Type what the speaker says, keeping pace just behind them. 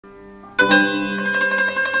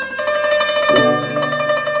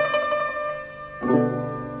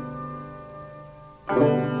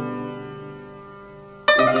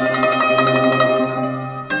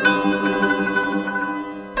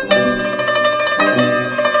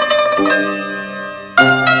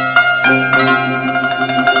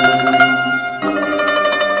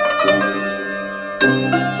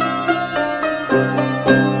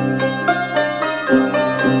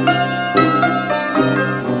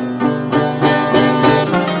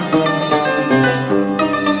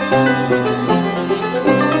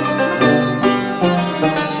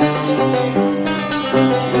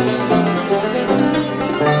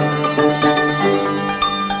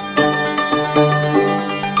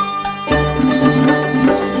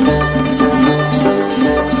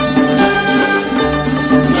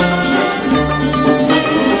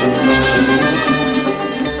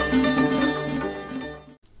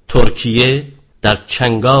ترکیه در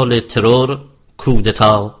چنگال ترور،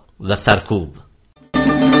 کودتا و سرکوب.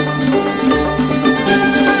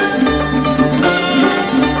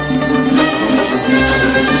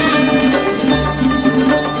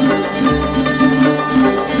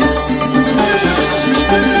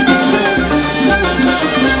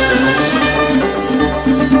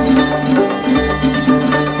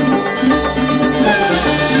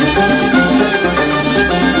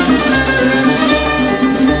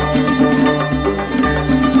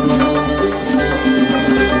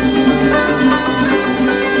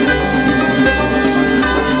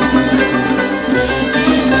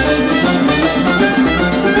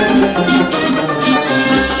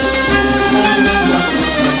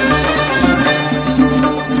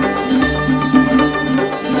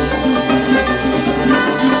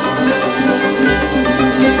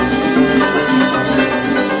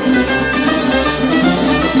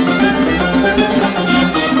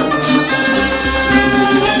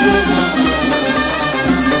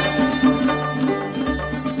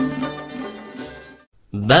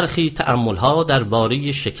 برخی تأمل‌ها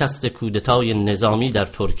درباره شکست کودتای نظامی در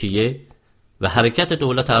ترکیه و حرکت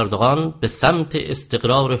دولت اردوغان به سمت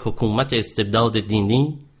استقرار حکومت استبداد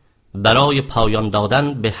دینی برای پایان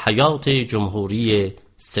دادن به حیات جمهوری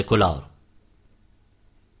سکولار.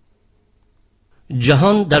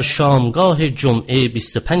 جهان در شامگاه جمعه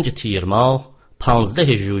 25 تیرماه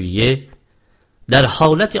 15 ژوئیه در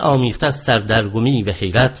حالت آمیخته از سردرگمی و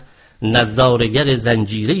حیات نظاره‌گر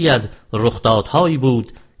زنجیره‌ای از رخدادهایی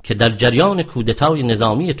بود که در جریان کودتای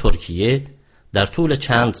نظامی ترکیه در طول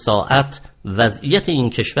چند ساعت وضعیت این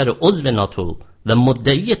کشور عضو ناتو و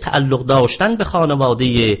مدعی تعلق داشتن به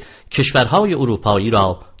خانواده کشورهای اروپایی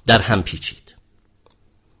را در هم پیچید.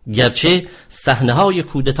 گرچه صحنه‌های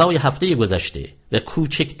کودتای هفته گذشته و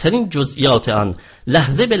کوچکترین جزئیات آن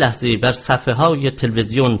لحظه به لحظه بر صفحه‌های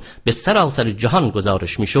تلویزیون به سراسر جهان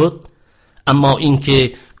گزارش می‌شد، اما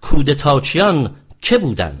اینکه کودتاچیان که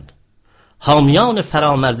بودند، حامیان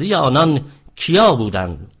فرامرزی آنان کیا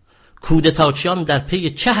بودند، کودتاچیان در پی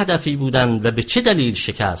چه هدفی بودند و به چه دلیل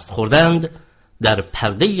شکست خوردند، در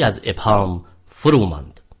پرده‌ای از ابهام فرو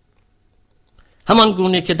ماند. همان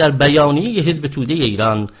گونه که در بیانیه حزب توده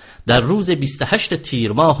ایران در روز 28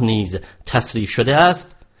 تیرماه نیز تصریح شده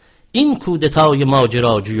است، این کودتای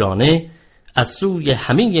ماجراجویانه از سوی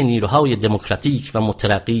همه نیروهای دموکراتیک و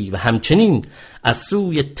مترقی و همچنین از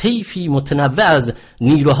سوی طیفی متنوع از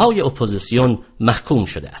نیروهای اپوزیسیون محکوم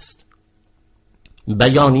شده است.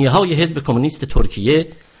 بیانیه‌های حزب کمونیست ترکیه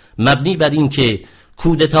مبنی بر این که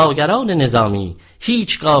کودتاگران نظامی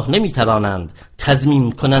هیچگاه نمیتوانند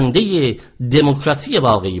تضمین کننده دموکراسی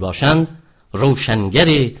واقعی باشند،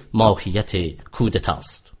 روشنگر ماهیت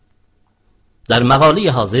کودتاست. در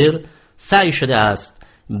مقاله حاضر سعی شده است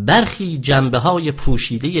برخی جنبه‌های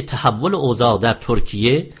پوشیده تحول اوضاع در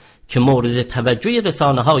ترکیه که مورد توجه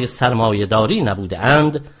رسانه‌های سرمایه‌داری نبوده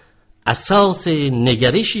اند، اساس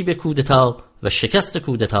نگرشی به کودتا و شکست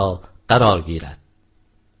کودتا قرار گیرد.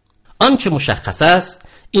 آنچه مشخص است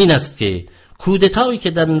این است که کودتایی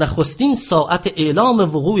که در نخستین ساعت اعلام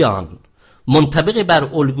وقوع آن منطبق بر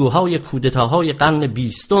الگوهای کودتاهای قرن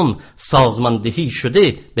 20 سازماندهی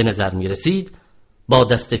شده به نظر می رسید، با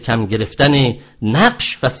دست کم گرفتن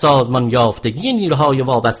نقش و سازمان یافتگی نیروهای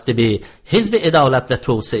وابسته به حزب عدالت و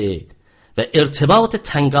توسعه و ارتباط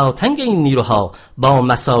تنگاتنگ این نیروها با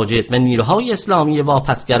مساجد و نیروهای اسلامی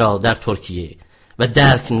واپسگرا در ترکیه و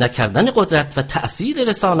درک نکردن قدرت و تأثیر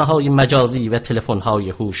رسانه‌های مجازی و تلفن‌های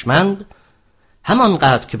هوشمند،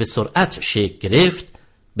 همانقدر که به سرعت شکل گرفت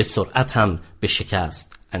به سرعت هم به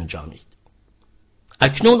شکست انجامید.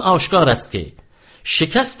 اکنون آشکار است که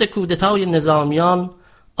شکست کودتای نظامیان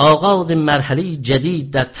آغاز مرحله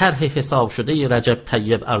جدید در طرح حساب شده رجب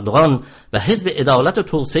طیب اردوغان و حزب عدالت و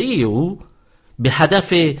توسعه او به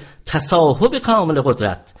هدف تصاحب کامل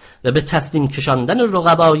قدرت و به تسلیم کشاندن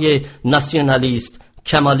رقبای ناسیونالیست،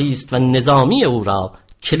 کمالیست و نظامی او را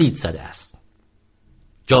کلید زده است.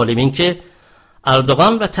 جالب این که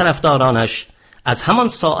اردوغان و طرفدارانش از همان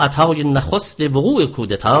ساعتهای نخست وقوع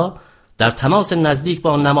کودتا در تماس نزدیک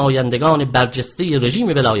با نمایندگان برجسته رژیم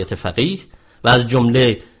ولایت فقیه و از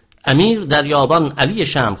جمله امیر دریابان علی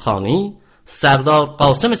شمخانی، سردار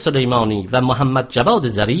قاسم سلیمانی و محمد جواد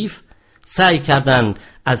ظریف سعی کردند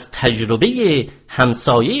از تجربه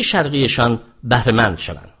همسایه شرقیشان بهره‌مند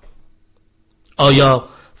شوند. آیا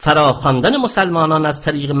فراخواندن مسلمانان از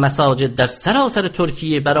طریق مساجد در سراسر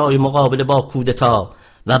ترکیه برای مقابله با کودتا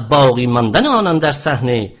و باقی ماندن آنان در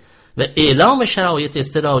صحنه و اعلام شرایط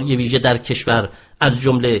اضطراری ویژه در کشور از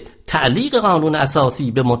جمله تعلیق قانون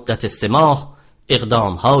اساسی به مدت 3 ماه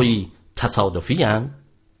اقدام‌هایی تصادفی اند؟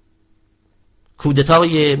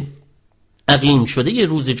 کودتای عقیم شده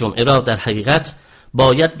روز جمعه را در حقیقت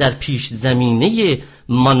باید در پیش زمینه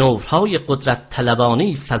مانورهای قدرت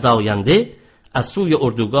طلبانه فزاینده از سوی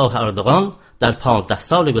اردوگاه اردوغان در 15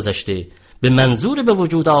 سال گذشته به منظور به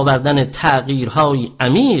وجود آوردن تغییرهای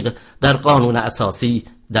عمیق در قانون اساسی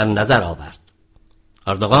در نظر آورد.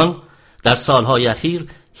 اردوغان در سالهای اخیر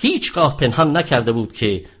هیچگاه پنهان نکرده بود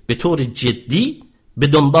که به طور جدی به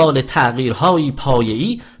دنبال تغییرهای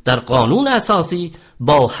پایه‌ای در قانون اساسی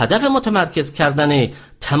با هدف متمرکز کردن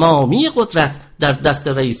تمامی قدرت در دست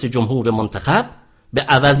رئیس جمهور منتخب به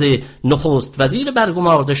عوض نخست وزیر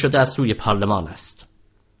برگمارده شده از سوی پارلمان است.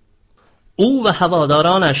 او و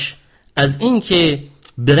هوادارانش از اینکه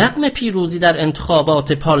به رغم پیروزی در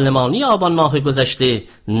انتخابات پارلمانی آبان ماه گذشته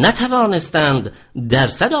نتوانستند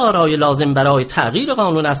درصد آرای لازم برای تغییر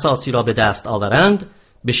قانون اساسی را به دست آورند،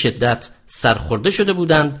 به شدت سرخورده شده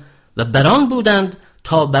بودند و بران بودند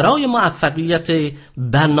تا برای موفقیت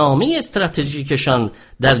برنامه استراتژیکشان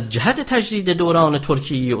در جهت تجدید دوران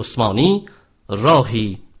ترکیه عثمانی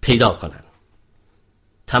راهی پیدا کنند.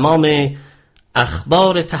 تمام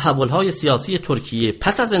اخبار تحول‌های سیاسی ترکیه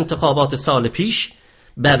پس از انتخابات سال پیش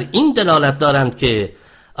بر این دلالت دارند که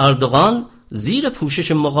اردوغان زیر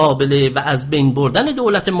پوشش مقابله و از بین بردن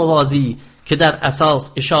دولت موازی که در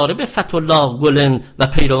اساس اشاره به فتح‌الله گلن و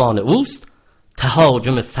پیروان اوست،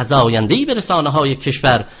 تهاجم فزاینده‌ای به رسانه‌های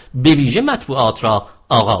کشور به ویژه مطبوعات را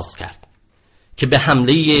آغاز کرد که به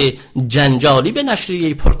حمله جنجالی به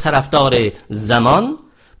نشریه پرطرفدار زمان،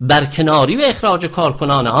 برکناری و اخراج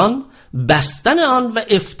کارکنان آن، بستن آن و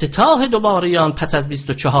افتتاح دوباره آن پس از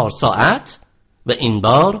 24 ساعت و این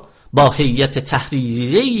بار با هیئت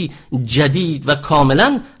تحریریه‌ای جدید و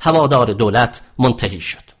کاملا هوادار دولت منتهی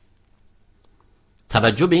شد.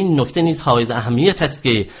 توجه به این نکته نیز حائز اهمیت است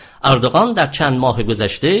که اردوغان در چند ماه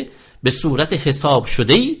گذشته به صورت حساب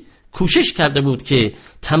شده‌ای کوشش کرده بود که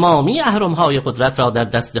تمامی اهرم‌های قدرت را در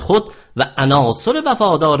دست خود و عناصر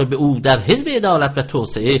وفادار به او در حزب عدالت و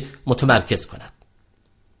توسعه متمرکز کند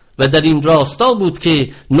و در این راستا بود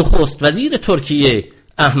که نخست وزیر ترکیه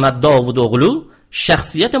احمد داوودوغلو،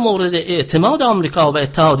 شخصیت مورد اعتماد آمریکا و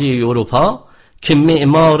اتحادیه اروپا که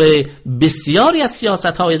معمار بسیاری از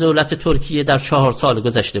سیاست‌های دولت ترکیه در 4 سال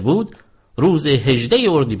گذشته بود، روز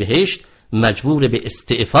 18 اردیبهشت مجبور به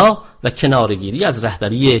استعفا و کنارگیری از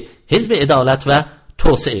رهبری حزب عدالت و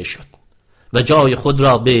توسعه شد و جای خود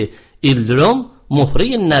را به ایلدروم،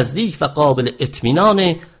 مهره نزدیک و قابل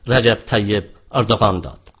اطمینان رجب طیب اردوغان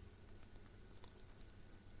داد.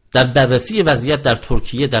 در بررسی وضعیت در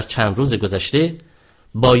ترکیه در چند روز گذشته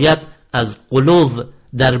باید از غلو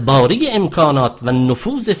درباره امکانات و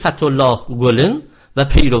نفوذ فتح‌الله گلن و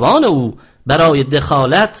پیروان او برای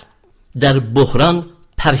دخالت در بحران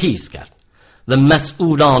پرهیز کرد و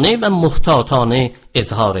مسئولانه و محتاطانه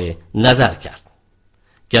اظهار نظر کرد.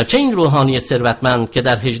 گرچه این روحانی ثروتمند که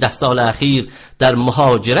در 18 سال اخیر در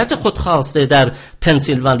مهاجرت خودخواسته در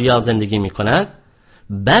پنسیلوانیا زندگی می کند،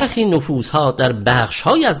 برخی نفوذها در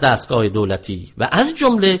بخش‌های از دستگاه دولتی و از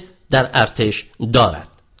جمله در ارتش دارد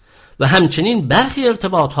و همچنین برخی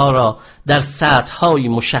ارتباطها را در سطح‌های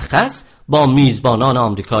مشخص با میزبانان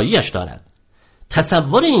آمریکاییش دارد.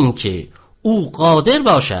 تصور این که او قادر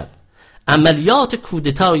باشد عملیات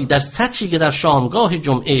کودتایی در سطحی که در شامگاه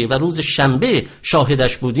جمعه و روز شنبه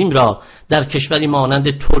شاهدش بودیم را در کشوری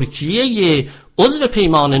مانند ترکیه عضو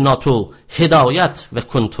پیمان ناتو هدایت و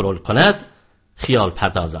کنترل کند خیال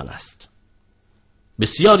پردازان است.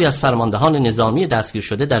 بسیاری از فرماندهان نظامی دستگیر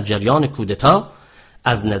شده در جریان کودتا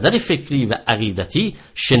از نظر فکری و عقیدتی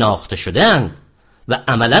شناخته شده‌اند و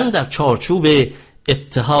عملاً در چارچوب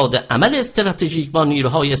اتحاد عمل استراتژیک با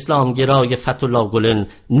نیروهای اسلامگرای فتح‌الله گلن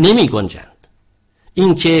نمی گنجند.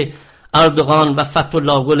 اینکه اردوغان و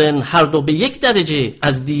فتح‌الله گلن هر دو به یک درجه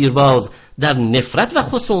از دیرباز در نفرت و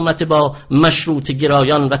خصومت با مشروط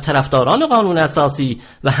گرایان و طرفداران قانون اساسی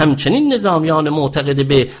و همچنین نظامیان معتقد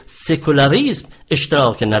به سکولاریسم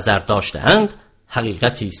اشتراک نظر داشته‌اند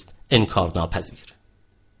حقیقتی است انکارناپذیر.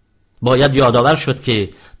 باید یادآور شد که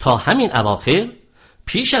تا همین اواخر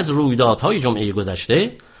پیش از رویدادهای جمعه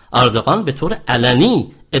گذشته اردوغان به طور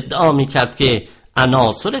علنی ادعا می‌کرد که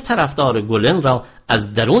عناصر طرفدار گلن را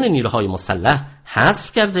از درون نیروهای مسلح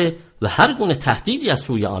حذف کرده و هر گونه تهدیدی از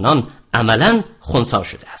سوی آنان عملاً خنثی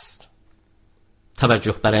شده است.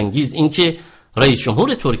 توجه برانگیز این که رئیس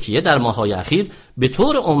جمهور ترکیه در ماه‌های اخیر به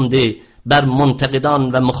طور عمده بر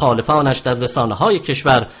منتقدان و مخالفانش در رسانه‌های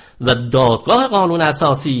کشور و دادگاه قانون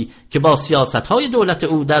اساسی که با سیاست‌های دولت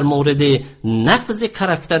او در مورد نقض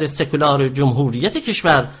کاراکتر سکولار جمهوریت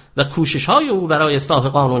کشور و کوشش‌های او برای اصلاح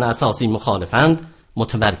قانون اساسی مخالفند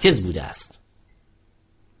متمرکز بوده است.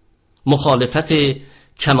 مخالفت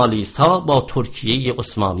کمالیست‌ها با ترکیه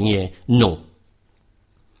عثمانی نو.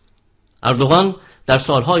 اردوغان در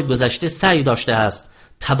سالهای گذشته سعی داشته است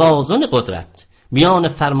توازن قدرت میان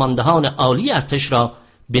فرماندهان عالی ارتش را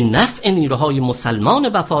به نفع نیروهای مسلمان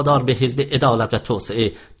وفادار به حزب عدالت و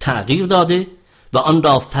توسعه تغییر داده و آن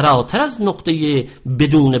را فراتر از نقطه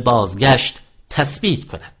بدون بازگشت تثبیت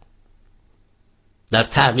کند. در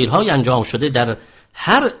تغییرهای انجام شده در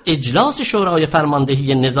هر اجلاس شورای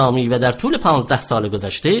فرماندهی نظامی و در طول 15 سال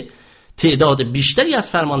گذشته تعداد بیشتری از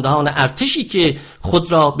فرماندهان ارتشی که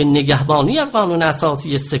خود را به نگهبانی از قانون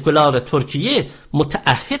اساسی سکولار ترکیه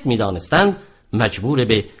متعهد می‌دانستند مجبور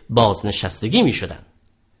به بازنشستگی می‌شدند.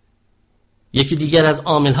 یکی دیگر از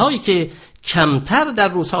عامل‌هایی که کمتر در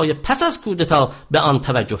روزهای پس از کودتا به آن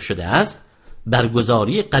توجه شده است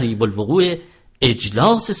برگزاری قریب الوقوع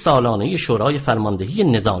اجلاس سالانه شورای فرماندهی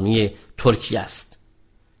نظامی ترکیه است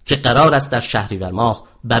که قرار است در شهریور ماه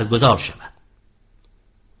برگزار شود.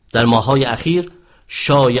 در ماه‌های اخیر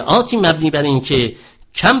شایعاتی مبنی بر اینکه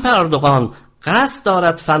کمپ اردوغان قصد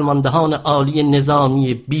دارد فرماندهان عالی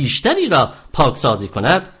نظامی بیشتری را پاکسازی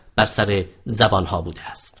کند بر سر زبانها بوده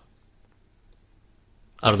است.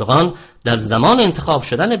 اردوغان در زمان انتخاب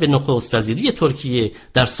شدن به نخست وزیری ترکیه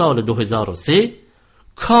در سال 2003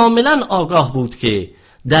 کاملا آگاه بود که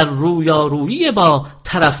در رویارویی با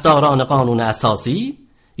طرفداران قانون اساسی،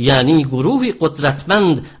 یعنی گروهی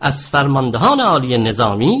قدرتمند از فرماندهان عالی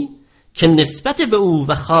نظامی که نسبت به او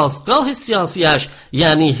و خاستگاه سیاسیش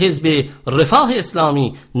یعنی حزب رفاه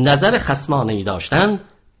اسلامی نظر خصمانه‌ای داشتند،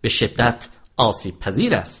 به شدت آسیب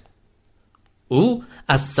پذیر است. او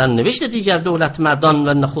از سرنوشت دیگر دولت مردان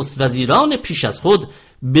و نخست وزیران پیش از خود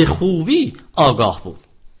به خوبی آگاه بود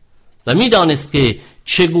و می‌دانست که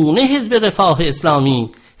چگونه حزب رفاه اسلامی،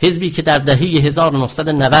 حزبی که در دهه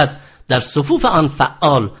 1990 در صفوف آن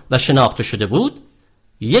فعال و شناخته شده بود،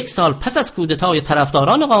 یک سال پس از کودتای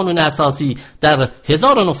طرفداران قانون اساسی در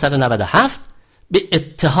 1997 به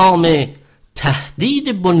اتهام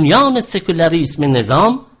تهدید بنیان سکولاریسم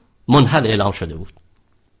نظام منحل اعلام شده بود.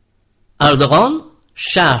 اردوغان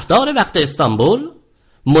شهردار وقت استانبول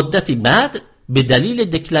مدتی بعد به دلیل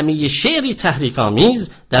دکلمه شعری تحریک‌آمیز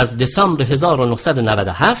در دسامبر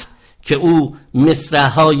 1997 که او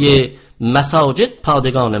مصرع‌های مساجد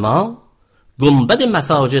پادگان ما، گنبد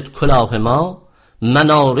مساجد کلاه ما،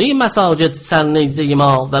 مناره مساجد سرنیزه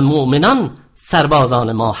ما و مؤمنان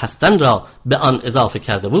سربازان ما هستند را به آن اضافه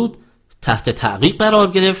کرده بود، تحت تعقیب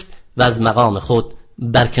قرار گرفت و از مقام خود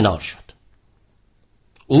برکنار شد.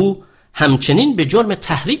 او همچنین به جرم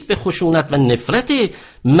تحریک به خشونت و نفرت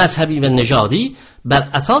مذهبی و نژادی بر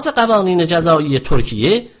اساس قوانین جزایی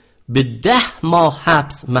ترکیه به 10 ماه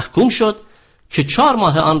حبس محکوم شد که 4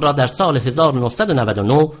 ماه آن را در سال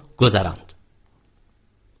 1999 گذراند.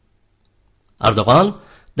 اردوغان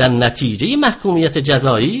در نتیجه محکومیت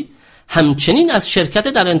جزایی همچنین از شرکت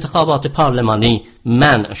در انتخابات پارلمانی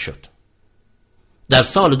منع شد. در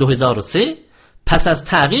سال 2003 پس از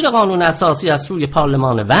تغییر قانون اساسی از سوی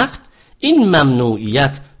پارلمان وقت این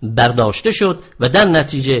ممنوعیت برداشته شد و در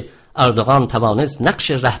نتیجه اردوغان توانست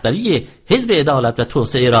نقش رهبری حزب عدالت و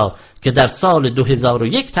توسعه را که در سال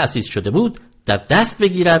 2001 تأسیس شده بود در دست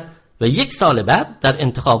بگیرد و 1 سال بعد در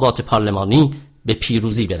انتخابات پارلمانی به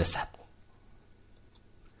پیروزی برسد.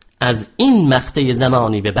 از این مقطع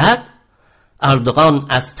زمانی به بعد اردوغان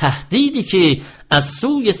از تهدیدی که از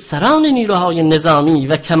سوی سران نیروهای نظامی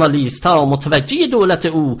و کمالیست‌ها متوجه دولت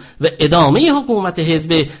او و ادامه حکومت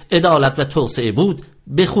حزب عدالت و توسعه بود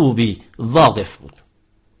به خوبی واقف بود.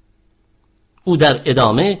 او در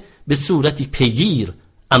ادامه به صورتی پیگیر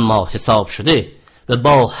اما حساب شده و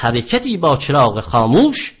با حرکتی با چراغ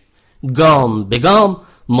خاموش گام به گام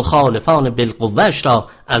مخالفان بالقوه‌اش را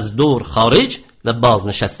از دور خارج و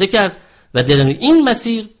بازنشسته کرد و در این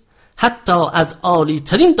مسیر حتی از عالی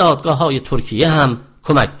ترین دادگاه‌های ترکیه هم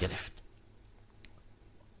کمک گرفت.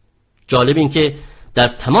 جالب این که در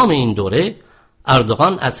تمام این دوره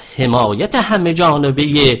اردوغان از حمایت همه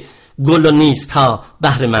جانبه گلونیست‌ها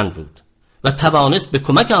بهره مند بود و توانست به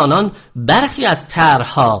کمک آنان برخی از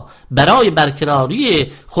طرح‌ها برای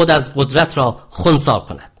برقراری خود از قدرت را خنثی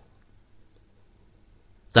کند.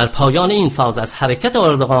 در پایان این فاز از حرکت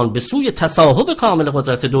اردوغان به سوی تصاحب کامل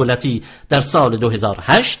قدرت دولتی در سال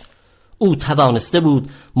 2008 او توانسته بود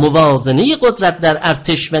موازنه قدرت در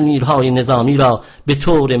ارتش و نیروهای نظامی را به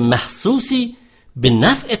طور محسوسی به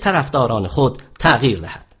نفع طرفداران خود تغییر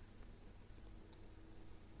دهد.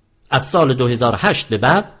 از سال 2008 به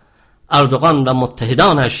بعد اردوغان و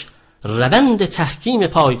متحدانش روند تحکیم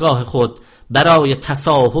پایگاه خود برای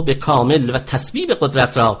تصاحب کامل و تثبیت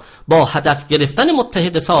قدرت را با هدف گرفتن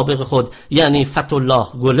متحد سابق خود یعنی فتح‌الله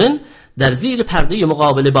گلن در زیر پرده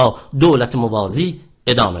مقابله با دولت موازی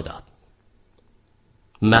ادامه داد.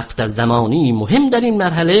 مقطع زمانی مهم در این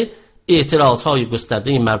مرحله اعتراضهای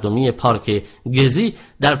گسترده مردمی پارک گزی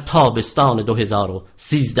در تابستان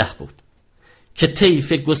 2013 بود که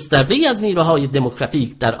طیف گسترده‌ای از نیروهای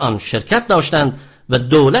دموکراتیک در آن شرکت داشتند و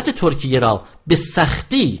دولت ترکیه را به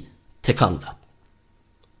سختی تکان داد.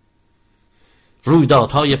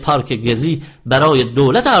 رویدادهای پارک گزی برای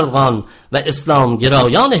دولت اردوغان و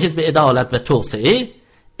اسلامگرایان حزب عدالت و توسعه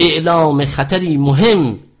اعلام خطری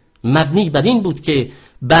مهم مبنی بر این بود که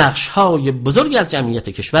بخش‌های بزرگی از جمعیت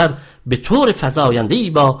کشور به طور فزاینده‌ای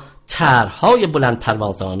با طرح‌های بلند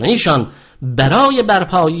پروازانه‌شان برای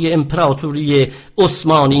برپایی امپراتوری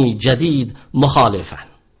عثمانی جدید مخالفند.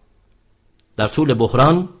 در طول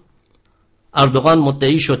بحران اردوغان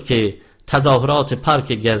مدعی شد که تظاهرات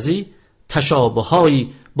پارک گزی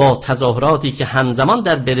تشابه‌هایی با تظاهراتی که همزمان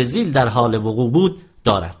در برزیل در حال وقوع بود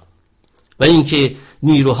دارد و اینکه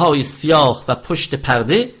نیروهای سیاه و پشت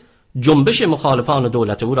پرده جنبش مخالفان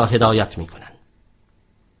دولت او را هدایت می‌کنند.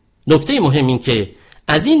 نکته مهم این که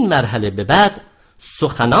از این مرحله به بعد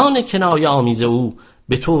سخنان کنایه آمیز او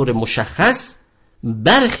به طور مشخص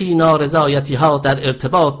برخی نارضایتی‌ها در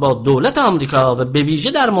ارتباط با دولت آمریکا و به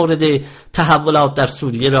ویژه در مورد تحولات در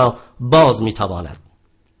سوریه را باز می‌تواند.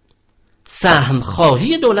 سهم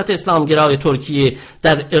خواهی دولت اسلامگرای ترکیه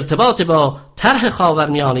در ارتباط با طرح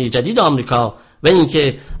خاورمیانه جدید آمریکا و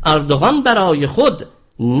اینکه اردوغان برای خود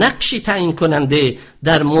نقشی تعیین کننده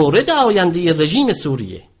در مورد آینده رژیم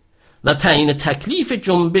سوریه و تعیین تکلیف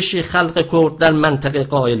جنبش خلق کرد در منطقه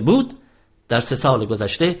قائل بود، در 3 سال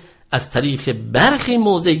گذشته از طریق برخی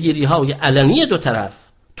موضع‌گیری‌های علنی دو طرف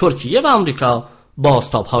ترکیه و آمریکا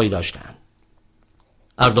بازتاب‌هایی داشتند.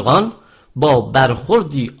 اردوغان با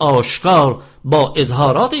برخوردی آشکار با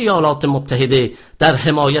اظهارات ایالات متحده در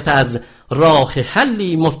حمایت از راه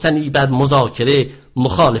حلی مبتنی بر مذاکره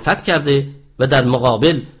مخالفت کرده و در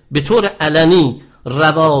مقابل به طور علنی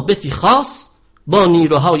روابطی خاص با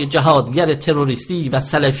نیروهای جهادگر تروریستی و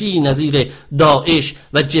سلفی نظیر داعش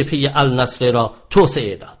و جبهه النصر را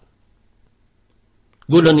توسعه داد.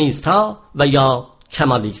 گلونیست‌ها و یا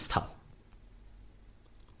کمالیست‌ها.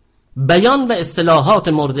 بیان و اصطلاحات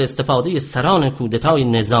مورد استفاده سران کودتای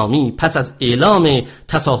نظامی پس از اعلام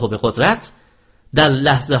تصاحب قدرت در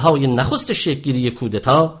لحظه‌های نخست شکل‌گیری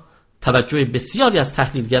کودتا توجه بسیاری از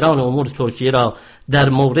تحلیلگران امور ترکیه را در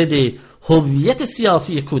مورد هویت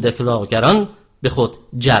سیاسی کودتاگران به خود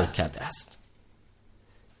جلب کرده است.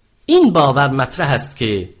 این باور مطرح است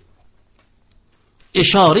که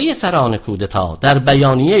اشاره سران کودتا در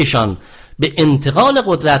بیانیه‌شان به انتقال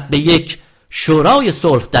قدرت به یک شورای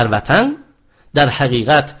صلح در وطن در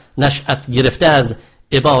حقیقت نشأت گرفته از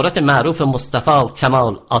عبارت معروف مصطفی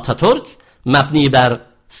کمال آتاتورک مبنی بر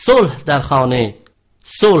صلح در خانه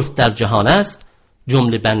صلح در جهان است.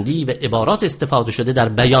 جمله بندی و عبارات استفاده شده در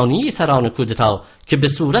بیانیه سران کودتا که به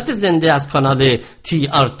صورت زنده از کانال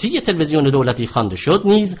TRT تلویزیون دولتی خوانده شد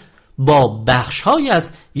نیز با بخش‌های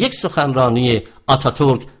از یک سخنرانی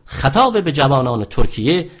آتاتورک خطاب به جوانان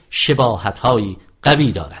ترکیه شباهت‌هایی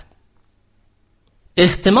قوی دارد.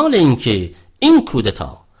 احتمال اینکه این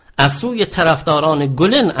کودتا از سوی طرفداران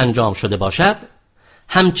گلن انجام شده باشد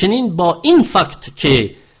همچنین با این فکت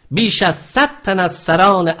که بیش از 100 تن از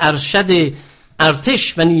سران ارشد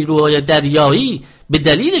ارتش و نیروهای دریایی به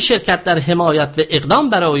دلیل شرکت در حمایت و اقدام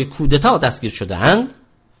برای کودتا دستگیر شده‌اند،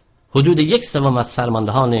 حدود 1/3 از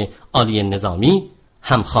فرماندهان عالی نظامی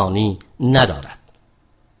همخوانی ندارد.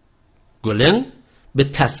 گلن به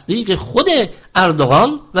تصدیق خود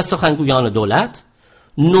اردوغان و سخنگویان دولت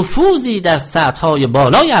نفوذی در سطح‌های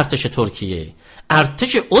بالای ارتش ترکیه،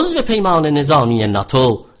 ارتش عضو پیمان نظامی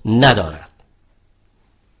ناتو ندارد.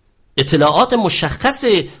 اطلاعات مشخص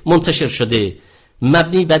منتشر شده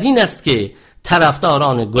مبنی بر این است که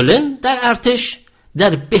طرفداران گلن در ارتش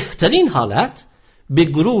در بهترین حالت به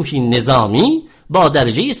گروهی نظامی با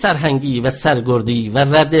درجه سرهنگی و سرگردی و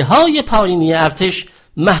رده‌های پایینی ارتش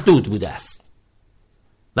محدود بوده است.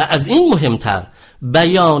 و از این مهمتر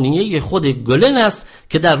بیانیه خود گلن است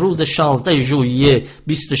که در روز 16 ژوئیه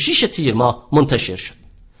 26 تیرماه منتشر شد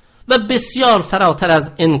و بسیار فراتر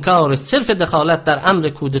از انکار صرف دخالت در امر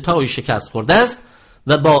کودتای شکست خورده است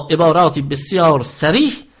و با عباراتی بسیار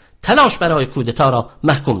صریح تلاش برای کودتا را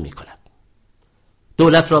محکوم می کند.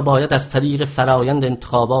 دولت را باید از طریق فرایند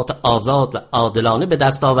انتخابات آزاد و عادلانه به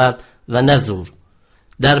دست آورد و نه زور.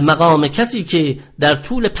 در مقام کسی که در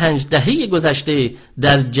طول 5 دهه گذشته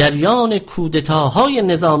در جریان کودتاهای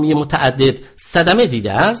نظامی متعدد صدمه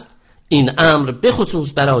دیده است، این امر به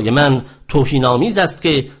خصوص برای من توهین‌آمیز است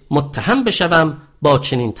که متهم بشوم با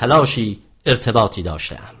چنین تلاشی ارتباطی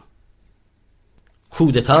داشته‌ام.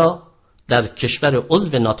 کودتا در کشور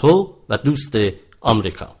عضو ناتو و دوست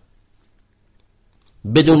آمریکا.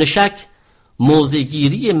 بدون شک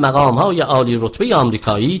موضع‌گیری مقام‌های عالی رتبه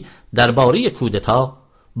آمریکایی درباره کودتا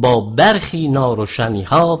با برخی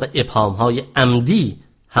ناروشنی‌ها و ابهام‌های عمدی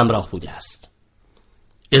همراه بوده است.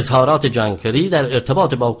 اظهارات جانکری در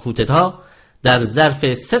ارتباط با کودتا در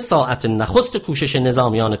ظرف 3 ساعت نخست کوشش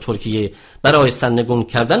نظامیان ترکیه برای سرنگون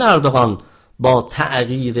کردن اردوغان با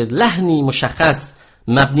تغییر لحنی مشخص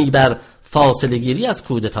مبنی بر فاصله گیری از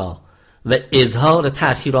کودتا و اظهار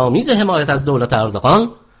تأخیرآمیز حمایت از دولت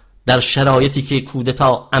اردوغان در شرایطی که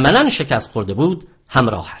کودتا عملاً شکست خورده بود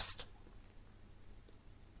همراه است.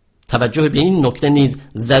 توجه به این نکته نیز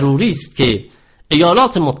ضروری است که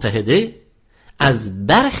ایالات متحده از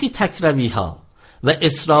برخی تکروی‌ها و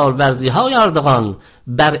اصرار ورزی‌های اردوغان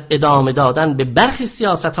بر ادامه دادن به برخی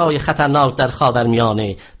سیاست‌های خطرناک در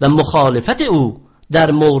خاورمیانه و مخالفت او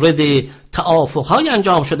در مورد توافق‌های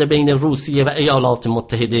انجام شده بین روسیه و ایالات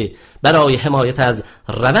متحده برای حمایت از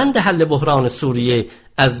روند حل بحران سوریه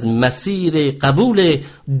از مسیر قبول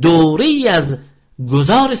دوره‌ای از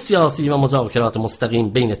گذار سیاسی و مذاکرات مستقیم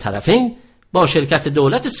بین طرفین با شرکت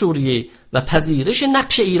دولت سوریه و پذیرش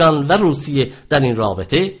نقش ایران و روسیه در این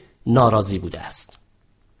رابطه ناراضی بوده است.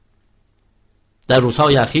 در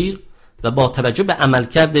روزهای اخیر و با توجه به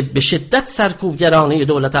عملکرد به شدت سرکوبگرانه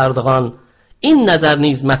دولت اردوغان این نظر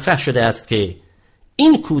نیز مطرح شده است که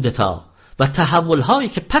این کودتا و تحول‌هایی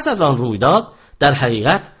که پس از آن روی داد در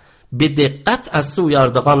حقیقت به دقت از سوی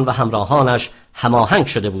اردوغان و همراهانش هماهنگ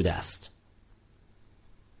شده بوده است.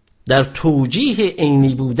 در توجیه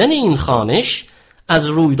عینی بودن این خوانش از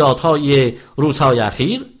رویدادهای روزهای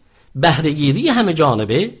اخیر، بهره‌گیری همه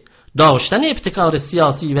جانبه، داشتن ابتکار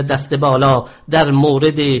سیاسی و دست بالا در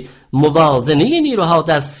مورد موازنه نیروها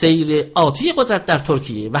در سیر آتی قدرت در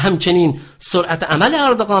ترکیه و همچنین سرعت عمل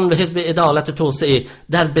اردوغان و حزب عدالت توسعه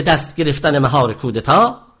در به دست گرفتن مهار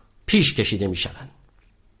کودتا پیش کشیده می شوند.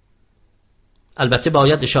 البته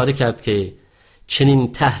باید اشاره کرد که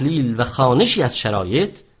چنین تحلیل و خوانشی از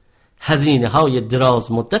شرایط هزینه‌های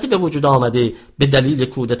دراز مدت به وجود آمده به دلیل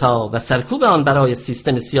کودتا و سرکوب آن برای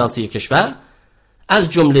سیستم سیاسی کشور، از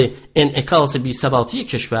جمله انعکاس بی‌ثباتی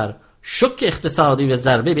کشور، شوک اقتصادی و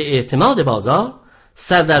ضربه به اعتماد بازار،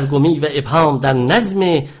 سردرگمی و ابهام در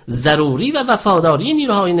نظم ضروری و وفاداری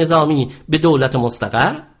نیروهای نظامی به دولت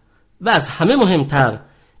مستقر و از همه مهمتر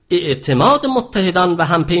اعتماد متحدان و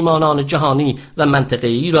همپیمانان جهانی و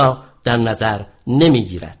منطقه‌ای را در نظر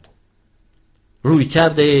نمی‌گیرد.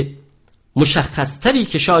 رویکرد مشخصتری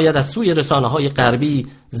که شاید از سوی رسانه‌های غربی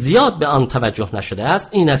زیاد به آن توجه نشده است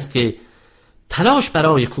این است که تلاش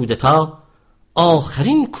برای کودتا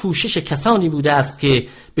آخرین کوشش کسانی بوده است که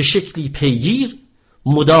به شکلی پیگیر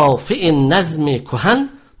مدافع نظم کهن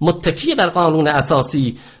متکی بر قانون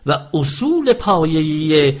اساسی و اصول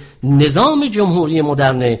پایه‌ای نظام جمهوری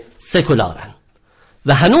مدرن سکولارند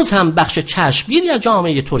و هنوز هم بخش چشمگیری از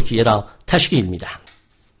جامعه ترکیه را تشکیل می‌دهند.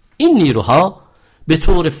 این نیروها به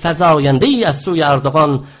طور فزاینده‌ای از سوی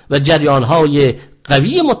اردوغان و جریان‌های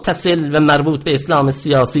قوی متصل و مربوط به اسلام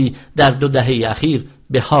سیاسی در 2 دهه اخیر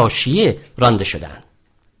به حاشیه رانده شدند.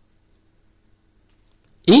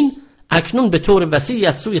 این اکنون به طور وسیعی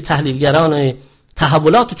از سوی تحلیلگران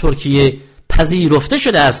تحولات ترکیه پذیرفته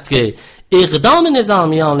شده است که اقدام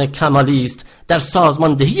نظامیان کمالیست در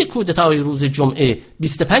سازماندهی کودتای روز جمعه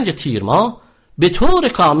 25 تیرماه به طور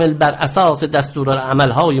کامل بر اساس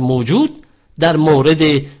دستورالعمل‌های موجود در مورد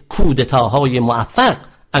کودتاهای موفق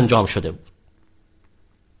انجام شده بود.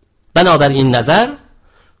 بنابراین نظر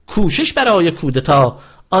کوشش برای کودتا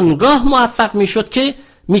آنگاه موفق می شد که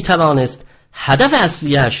می توانست هدف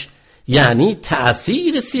اصلیش یعنی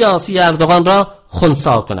تأثیر سیاسی اردوغان را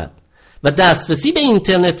خنثی کند و دسترسی به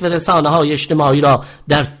اینترنت و رسانه‌های اجتماعی را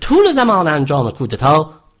در طول زمان انجام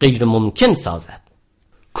کودتا غیر ممکن سازد.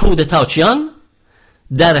 کودتاچیان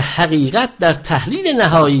در حقیقت در تحلیل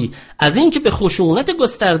نهایی از اینکه به خشونت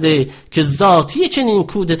گسترده که ذاتی چنین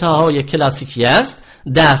کودتاهای کلاسیکی است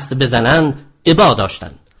دست بزنند ابا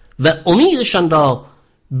داشتند و امیدشان را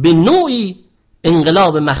به نوعی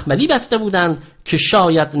انقلاب مخملی بسته بودند که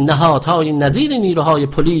شاید نهادهای نظیر نیروهای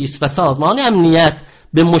پلیس و سازمان امنیت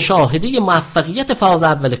به مشاهده موفقیت فاز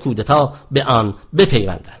اول کودتا به آن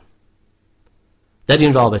بپیوندند. در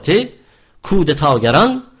این رابطه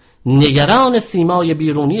کودتاگران نگران سیمای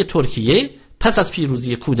بیرونی ترکیه پس از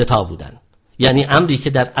پیروزی کودتا بودند، یعنی امری که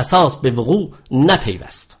در اساس به وقوع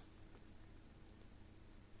نپیوست.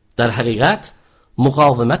 در حقیقت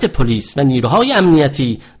مقاومت پلیس و نیروهای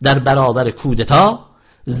امنیتی در برابر کودتا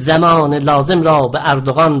زمان لازم را به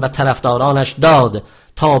اردوغان و طرفدارانش داد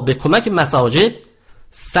تا به کمک مساجد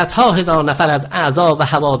صدها هزار نفر از اعضا و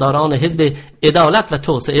هواداران حزب عدالت و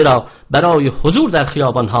توسعه را برای حضور در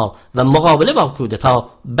خیابانها و مقابله با کودتا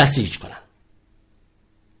بسیج کنند.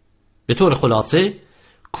 به طور خلاصه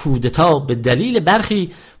کودتا به دلیل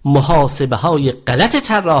برخی محاسبه های غلط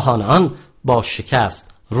طراحان آن با شکست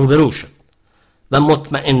روبرو شد و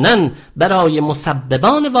مطمئناً برای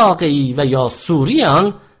مسببان واقعی و یا صوری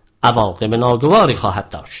آن عواقب ناگواری خواهد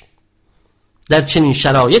داشت. در چنین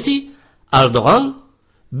شرایطی اردوغان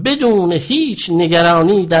بدون هیچ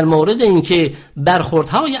نگرانی در مورد اینکه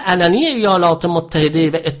برخوردهای علنی ایالات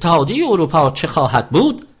متحده و اتحادیه اروپا چه خواهد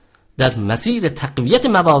بود در مسیر تقویت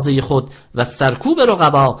مواضع خود و سرکوب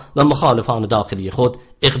رقبا و مخالفان داخلی خود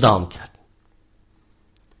اقدام کرد.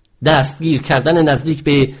 دستگیر کردن نزدیک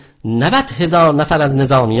به 90,000 نفر از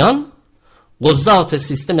نظامیان، قضات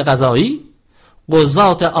سیستم قضایی،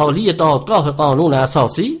 قضات عالی دادگاه قانون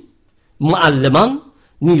اساسی، معلمان،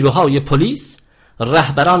 نیروهای پلیس،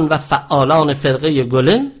 رهبران و فعالان فرقه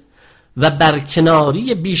گلن و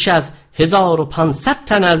برکناری بیش از 1500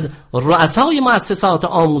 تن از رؤسای مؤسسات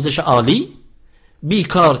آموزش عالی،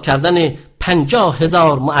 بیکار کردن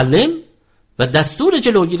 50,000 معلم و دستور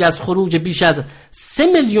جلوگیری از خروج بیش از 3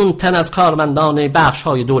 میلیون تن از کارمندان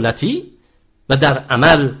بخش‌های دولتی و در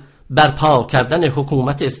عمل برپا کردن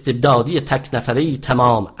حکومت استبدادی تک نفره‌ای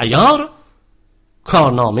تمام عیار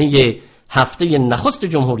کارنامه هفته نخست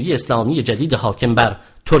جمهوری اسلامی جدید حاکم بر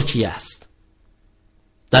ترکیه است.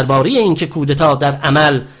 درباره اینکه کودتا در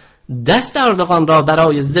عمل دست اردوغان را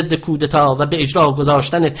برای ضد کودتا و به اجرا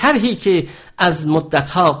گذاشتن طرحی که از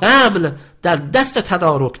مدتها قبل در دست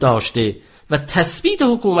تدارک داشته و تثبیت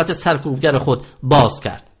حکومت سرکوبگر خود باز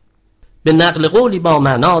کرد، به نقل قولی با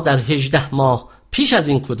معنا در 18 ماه پیش از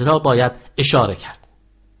این کودتا باید اشاره کرد.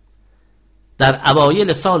 در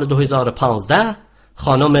اوایل سال 2015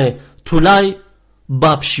 خانم تولای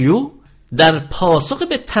بابشیو در پاسخ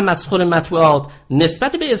به تمسخر مطبوعات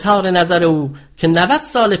نسبت به اظهار نظر او که 90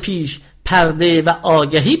 سال پیش پرده و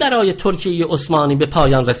آگهی برای ترکیه عثمانی به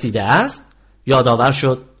پایان رسیده است یادآور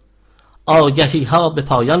شد آگهی ها به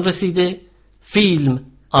پایان رسیده، فیلم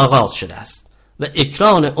آغاز شده است و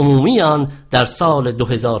اکران عمومی آن در سال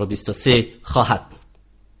 2023 خواهد بود.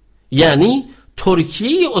 یعنی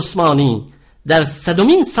ترکیه عثمانی در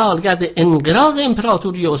 100مین سالگرد انقراض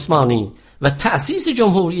امپراتوری عثمانی و تأسیس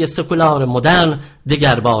جمهوری سکولار مدرن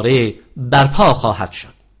دگرباره برپا خواهد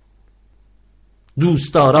شد.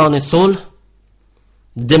 دوستداران صلح،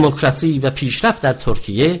 دموکراسی و پیشرفت در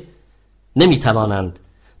ترکیه نمیتوانند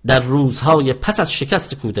در روزهای پس از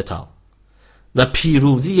شکست کودتا و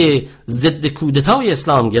پیروزی ضد کودتای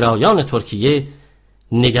اسلامگرایان ترکیه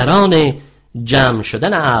نگران جمع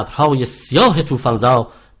شدن ابرهای سیاه طوفانزا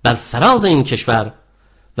بر فراز این کشور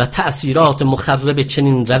و تأثیرات مخرب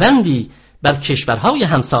چنین روندی بر کشورهای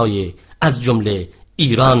همسایه از جمله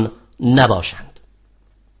ایران نباشند.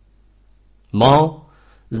 ما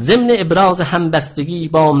ضمن ابراز همبستگی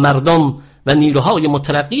با مردم و نیروهای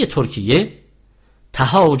مترقی ترکیه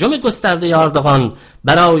تهاجم گسترده اردوغان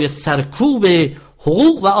برای سرکوب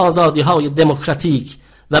حقوق و آزادی‌های دموکراتیک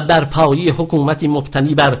و برپایی حکومتی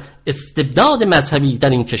مبتنی بر استبداد مذهبی در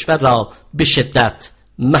این کشور را به شدت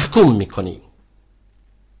محکوم می‌کنیم.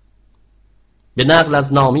 به نقل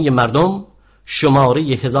از نامه مردم شماره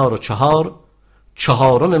 1004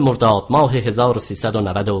 4 مرداد ماه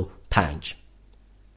 1395